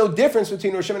would be no difference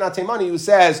between Rosh Hashanah Taimani, who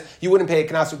says you wouldn't pay a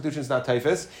Knas if Kedushin is not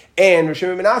typhus, and Rosh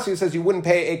Hashanah Menashe, who says you wouldn't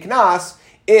pay a Knas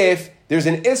if there's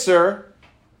an Isser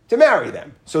to marry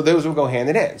them. So those will go hand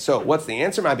in hand. So what's the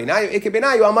answer? So that's Rabbi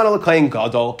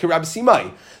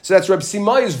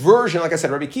Simai's version. Like I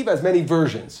said, Rabbi Akiva has many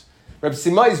versions. Rabbi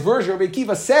Simai's version, Rabbi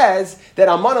Akiva says that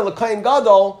Amana L'Kayin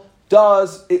Gadol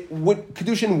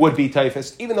Kedushin would be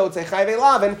typhus, even though it's a Chayvei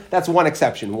Lavin. That's one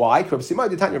exception. Why? Rabbi Simai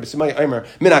did Rabbi Simai Omer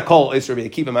Minakol is Rabbi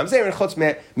Akiva Mamzer and Chutz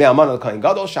Me Amana L'Kayin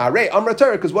Gadol Shaharei Amra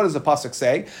Torah. Because what does the pasuk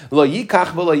say? Lo Yikach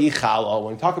V'Lo Yichalal.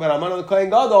 When we talk about Amana L'Kayin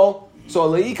Gadol, so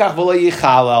Lo Yikach V'Lo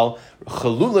Yichalal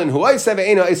Chalulin Huayse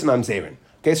Ve'Eino Eis Mamzerin.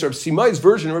 Okay, so Rabbi Simai's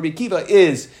version of Rabbi Akiva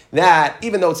is that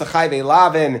even though it's a Chayvei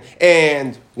Lavin,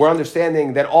 and we're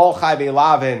understanding that all Chayvei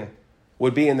Lavin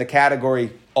would be in the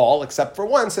category all except for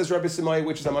one, says Rabbi Simai,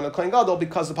 which is Amana L'Kayin Gadol,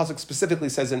 because the pasuk specifically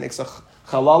says it makes a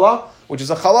chalala, which is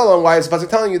a chalala. And why is the pasuk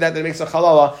telling you that it makes a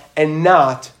chalala and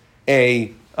not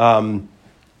a and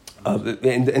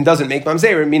doesn't make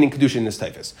mamzer, meaning kedushin is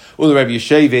typhus? Ul Rabbi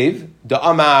Yesheviv the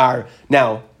Amar.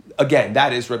 Now again,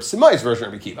 that is Rabbi Simai's version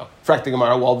of Rabbi Akiva. Frak the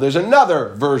Gemara. Well, there's another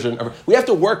version of. We have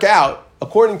to work out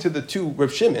according to the two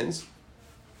Rabbi Shimons.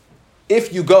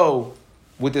 If you go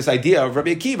with this idea of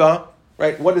Rabbi Akiva,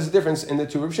 right? What is the difference in the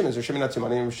two Rav Shimons? Rav Shimon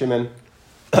Atzimani and Rav Shimon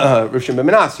ben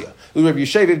Menasya. Rav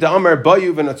Yesheviv da'amar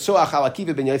bayu v'natzuach al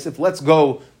Akiva ben Yosef. Let's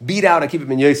go beat out Akiva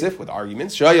ben Yosef with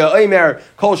arguments. Shaya omer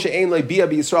kol she'ein le'bia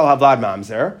b'Yisrael havlad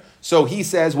mamzer. So he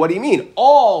says, what do you mean?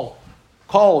 All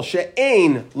kol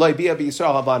she'ein le'bia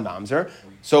b'Yisrael havlad mamzer.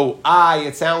 So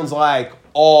it sounds like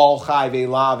all chayvei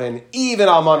lavin, even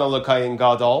Amana L'Kayin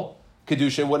Gadol,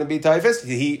 Kedushin wouldn't be typhus.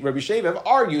 Rabbi Shevev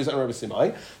argues on Rabbi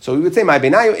Simai. So we would say, my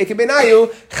benayu, ike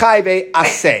benayu, chayve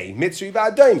asay, mitzri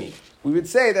v'adoimi. We would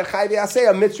say that chayve asay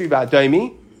a mitzri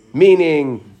v'adoimi,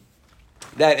 meaning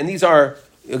that, and these are,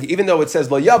 even though it says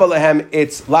lo yava lehem,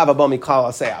 it's lava bami kal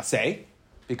asay asay,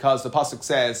 because the pasuk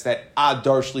says that ad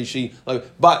dar shlishi,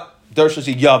 but dar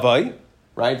shlishi yavai,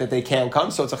 right, that they can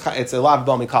come. So it's a lava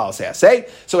bami kal asay asay.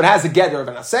 So it has a gather of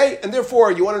an asay, and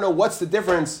therefore you want to know what's the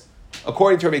difference.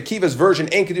 According to Rabbi Akiva's version,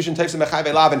 Ein Kedushin types of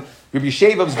Chayvei Lavin, Rabbi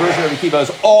Shevav's version of Rabbi Akiva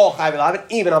is all Chayvei Lavin,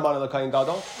 even Amana L'Kayin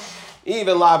Gadol,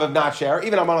 even Lav of not share,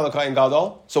 even Amana L'Kayin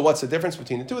Gadol. So what's the difference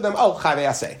between the two of them? Oh, Chayvei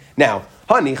Aseh. Now,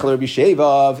 Hani Chal Rabbi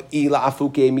Shevav Ila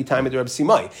Afuke Mitayim Rabbi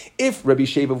Simai. If Rabbi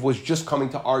Shevav was just coming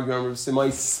to argue on Rabbi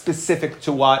Simai specific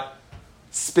to what?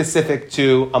 Specific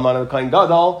to Amana L'Kayin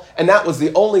Gadol, and that was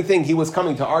the only thing he was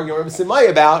coming to argue on Rabbi Simai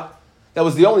about. That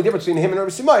was the only difference between him and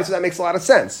Rabbi Simai. So that makes a lot of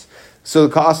sense. So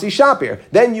Kasi Shapir.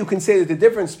 Then you can say that the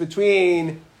difference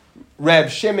between Reb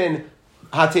Shimon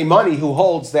Hatemani, who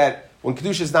holds that when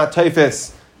Kedusha is not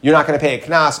typhus, you're not going to pay a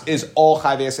knas, is all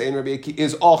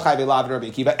Chayvei Lav and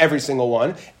Rabbi Akiva, every single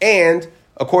one. And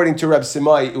according to Reb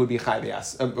Simai, it would be Chayvei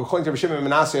Asay. According to Reb Shimon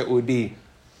Menashe, it would be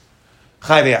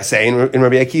Chayvei Asay in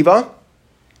Rabbi Akiva.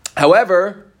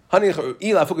 However, if Rabbi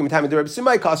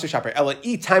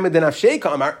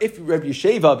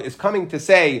Yeshevav is coming to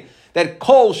say that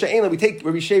kol she'ein, we take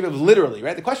Rabbi Shevav literally,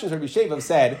 right? The question is, Rabbi Shevav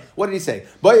said, what did he say?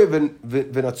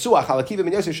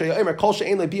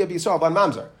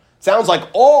 Sounds like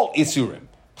all isurim,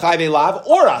 chayvei lav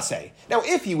or asay. Now,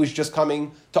 if he was just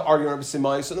coming to argue Rabbi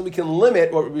Simai, so then we can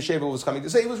limit what Rabbi Shevav was coming to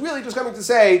say. He was really just coming to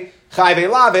say chayvei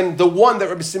lavin, the one that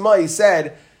Rabbi Simai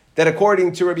said that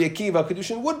according to Rabbi Akiva,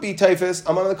 Kedushin would be typhus,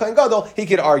 Amana L'Kayin Gadol, he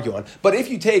could argue on. But if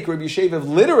you take Rabbi Shevav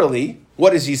literally,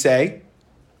 what does he say?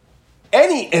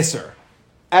 Any Isser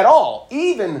at all,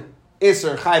 even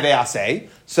Isser Chayvei Asay,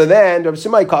 so then Rabbi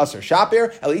Simai Kasser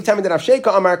Shapir, Elitam Danav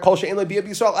Sheika Amar Kol She'en Le'Bia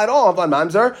B'Yisrael at all, Avlan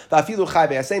Mamzer, V'Afilu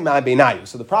Chayvei Asay Ma Beinayu.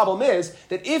 So the problem is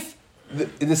that if,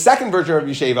 in the second version of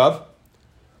Rabbi Shevav,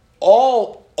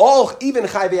 all even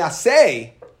Chayvei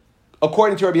Asay,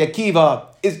 according to Rabbi Akiva,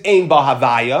 is Ein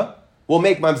B'Havaya, will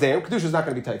make Mamzer. Kedusha is not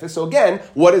going to be typhus. So again,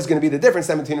 what is going to be the difference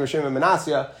between Rav Shimon ben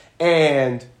Menasya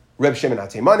and Reb Shimon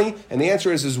Hatemani? And the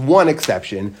answer is one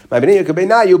exception. That a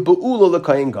Bu'ula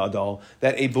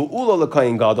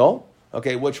L'Kayin Gadol,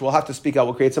 okay, which we'll have to speak out,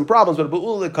 will create some problems, but a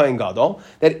Bu'ula L'Kayin Gadol,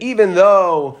 that even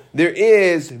though there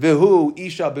is V'hu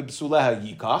Isha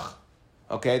B'Psuleha Yikach,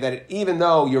 okay, that even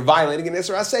though you're violating an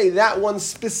Isra Asay, that one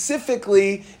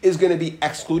specifically is going to be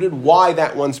excluded. Why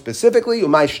that one specifically?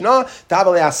 Since it's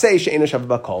an Asay She'ein Shav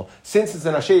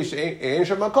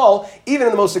Bakol, even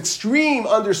in the most extreme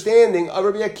understanding of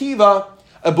Rabbi Akiva,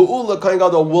 a Bu'ul L'Kayin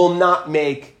Gadol will not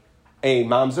make a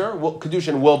Mamzer.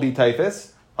 Kedushin will be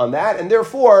typhus on that, and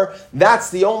therefore that's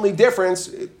the only difference.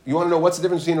 You want to know what's the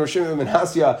difference between Rosh Shimon ben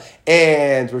Menasya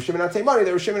and Rosh Shimon HaTeimani?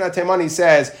 That Rosh Shimon HaTeimani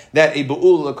says that a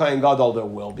Be'ul l'Kohen Gadol there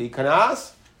will be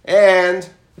Kanas, and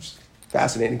which is a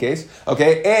fascinating case.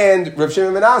 Okay, and Rav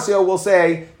Shimon ben Menasya will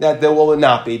say that there will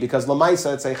not be because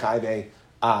Lamaisa it's a Chayve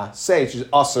say which is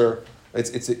Aser.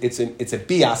 It's a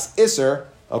bias Isser.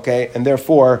 Okay, and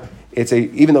therefore.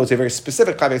 Even though it's a very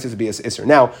specific chayv, it's a bias isser.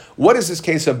 Now, what is this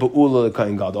case of be'ula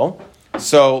l'kohen gadol?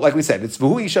 So, like we said, it's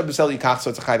v'hu yishav b'sel yikach, so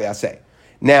it's a chayv aseh.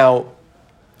 Now,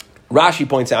 Rashi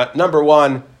points out, number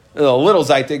one, a little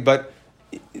zaytig, but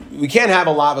we can't have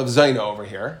a lot of zayna over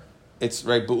here. It's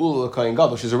right be'ula l'kohen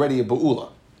gadol. She's already a be'ula.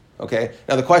 Okay.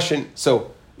 Now the question.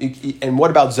 So, and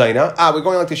what about zayna? We're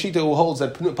going like the shita who holds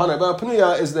that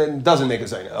panuya is then doesn't make a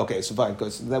zayna. Okay, so fine,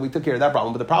 because that we took care of that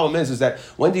problem. But the problem is that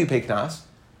when do you pay knas?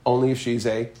 Only if she's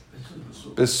a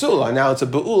besula. Now it's a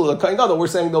be'ula, a kohen gadol. We're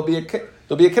saying there'll be a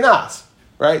kanas,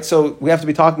 right? So we have to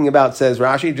be talking about, says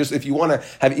Rashi, just if you want to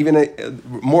have even a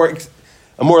more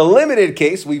limited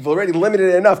case, we've already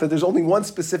limited it enough that there's only one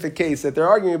specific case that they're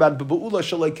arguing about. Be'ula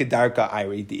shalei kedarka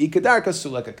ayri. The kedarka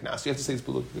suleka kanas. You have to say it's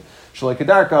be'ula shalei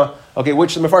kedarka. Okay,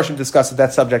 which the Mefarshim discussed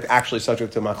that subject actually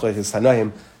subject to machlekes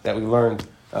Tanaim that we learned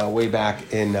way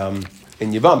back in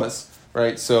Yavamas,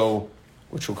 right? So.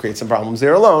 Which will create some problems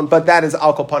there alone, but that is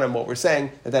al kopanim what we're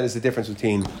saying, that is the difference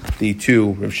between the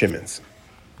two Rav Shimons.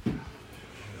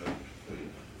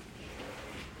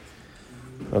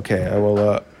 Okay, I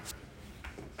will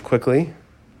quickly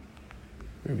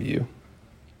review.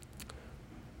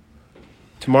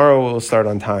 Tomorrow we'll start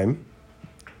on time.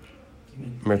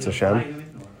 Mirz Hashem.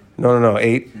 No,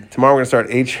 8. Tomorrow we're going to start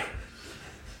 8.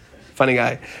 Funny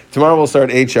guy. Tomorrow we'll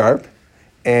start 8 sharp,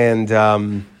 and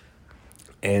I'm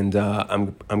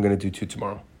going to do 2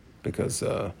 tomorrow because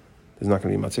there's not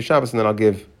going to be Matzah Shabbos, and then I'll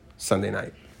give Sunday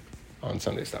night on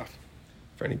Sunday stuff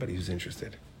for anybody who's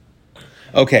interested.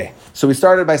 Okay, so we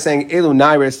started by saying Elu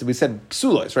Nairis. We said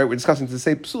Psulos, right? We're discussing to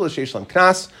say Psulos Sheshlam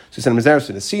Knas. So we said Mazeres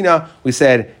to the Sina. We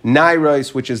said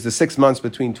Nairos, which is the 6 months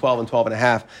between 12 and 12 and a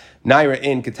half. Naira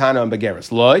in Katana and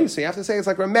Bageris. Loy. So you have to say it's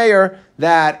like Rameir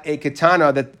that a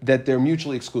Katana that they're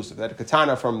mutually exclusive. That a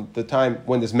Katana from the time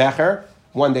when there's Mecher,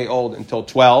 1 day old until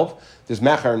 12, there's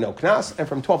Mecher and no Knas, and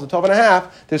from 12 to 12 and a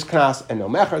half, there's Knas and no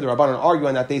Mecher. The Rabbanan argue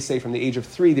on that. They say from the age of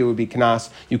 3 there would be Knas.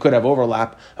 You could have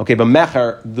overlap. Okay, but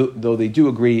Mecher, though they do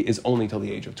agree, is only till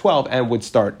the age of 12 and would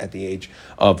start at the age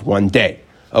of 1 day.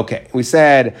 Okay, we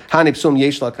said Hani Psum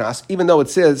Yesh La Knas, even though it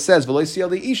says V'lo Yisiel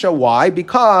Li Isha. Why?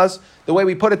 Because the way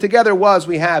we put it together was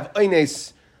we have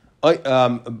Eines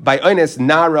by Eines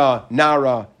Nara,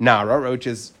 which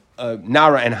is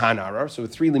Nara and Hanara, so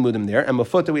 3 limudim there. And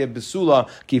Mafuta we have Besula,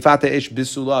 Kifata Ish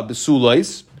Besula,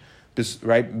 Besulais,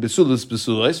 right?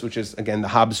 Besulais, which is again the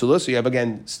Ha Besula. So you have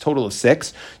again a total of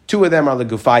 6. 2 of them are the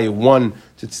Gufayu, 1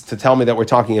 to tell me that we're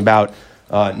talking about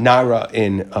Nara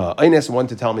in Eines, 1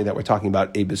 to tell me that we're talking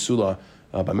about a Besula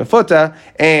by Mefuta,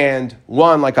 and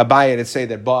 1 like Abaya to say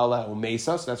that Ba'ala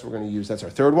Umesa, so that's what we're going to use. That's our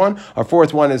 3rd one. Our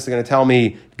 4th one is going to tell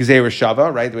me Gzeira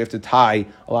Shava, right? We have to tie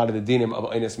a lot of the dinim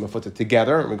of Eines and Mefuta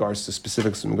together in regards to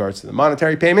specifics, in regards to the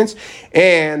monetary payments.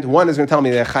 And 1 is going to tell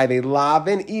me that Chayve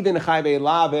Lavin, even Chayve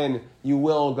Lavin, you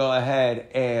will go ahead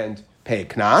and pay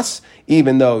Knas,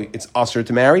 even though it's usher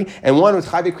to marry. And 1 with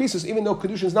Chayve Krisus, even though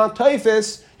Kedushin is not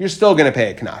Taifis, you're still going to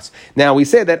pay a Knas. Now, we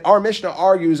say that our Mishnah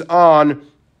argues on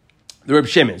the Reb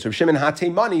Shimon. So Reb Shimon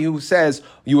HaTeimani, who says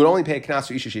you would only pay a Knas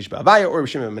for Isha Sheish Ba'avaya, or Reb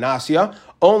Shimon Menasya,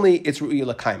 only it's Ru'iyah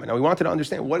L'Kaima. Now we wanted to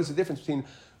understand what is the difference between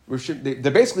Reb Shimon.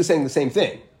 They're basically saying the same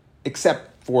thing,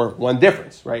 except for one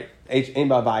difference, right? Ein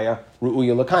Ba'avaya,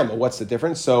 Ru'iyah L'Kaima. What's the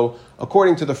difference? So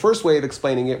according to the first way of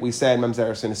explaining it, we said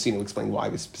Mamzeres and Asina. We explained why.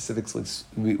 We specifically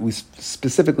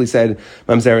said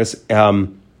Mamzeres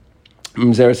and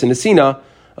Asina.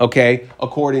 Okay,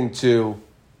 according to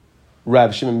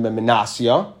Reb Shimon ben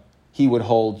Menasya, he would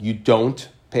hold you don't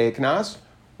pay a Knas.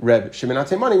 Reb Shimon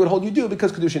HaTeimani would hold you do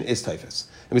because Kedushin is Taifis.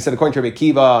 And we said according to Rabbi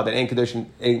Akiva that ain't Kedushin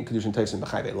Taifis and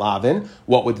B'chayve Lavin.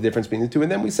 What would the difference be in the two?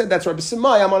 And then we said that's Rabbi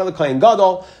Simai, Aman al Kohen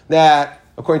Gadol, that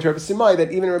according to Rabbi Simai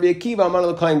that even Rabbi Akiva, Aman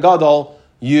al Kohen Gadol,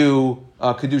 you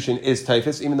Kedushin is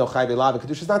Taifis, even though Chayve Lavin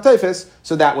Kedushin is not Taifis.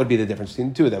 So that would be the difference between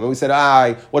the two of them. And we said,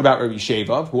 what about Rabbi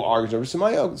Sheva, who argues Rabbi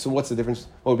Simai? So what's the difference?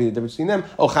 What would be the difference between them?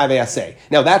 Chayve Aseh.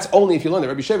 Now that's only if you learn that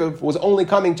Rabbi Sheva was only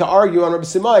coming to argue on Rabbi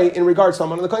Simai in regards to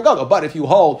Aman al Kohen Gadol. But if you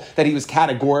hold that he was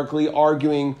categorically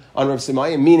arguing on Rabbi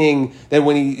Simai, meaning that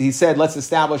when he said, let's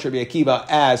establish Rabbi Akiva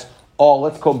as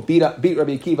let's go beat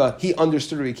Rabbi Akiva, he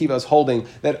understood Rabbi Akiva as holding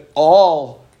that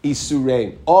all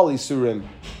Isurim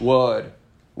would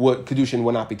Kedushin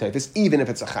would not be Taifis, even if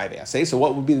it's a Chayve Aseh. So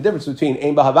what would be the difference between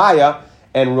Ein B'Havaya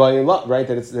and Royal Love, right?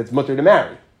 That's mutter to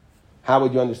marry. How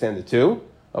would you understand the two?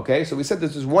 Okay, so we said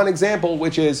this is one example,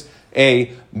 which is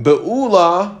a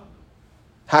be'ula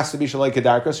has to be shalai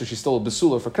kedarka, so she's still a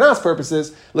besula for knas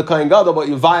purposes. L'kayin gadol, but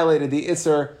you violated the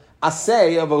iser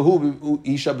asay of a hu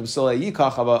isha b'besula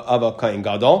yikach of a kayin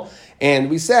gadol.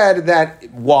 And we said that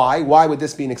why would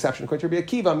this be an exception according to Rabbi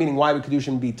Akiva? Meaning, why would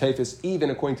kedushin be typhus even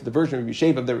according to the version of Rabbi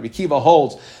Sheva that Rabbi Akiva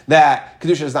holds that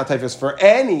kedushin is not typhus for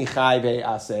any chayve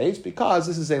aseis, because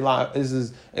this is a lav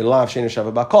shena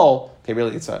shava bakol. Okay,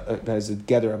 really, it has a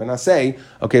gather of an asay.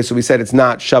 Okay, so we said it's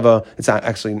not shava. It's not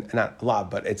actually not a lav,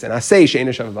 but it's an asay shena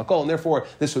shava bakol, and therefore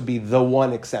this would be the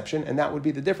one exception, and that would be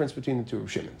the difference between the two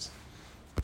Rav Shimons.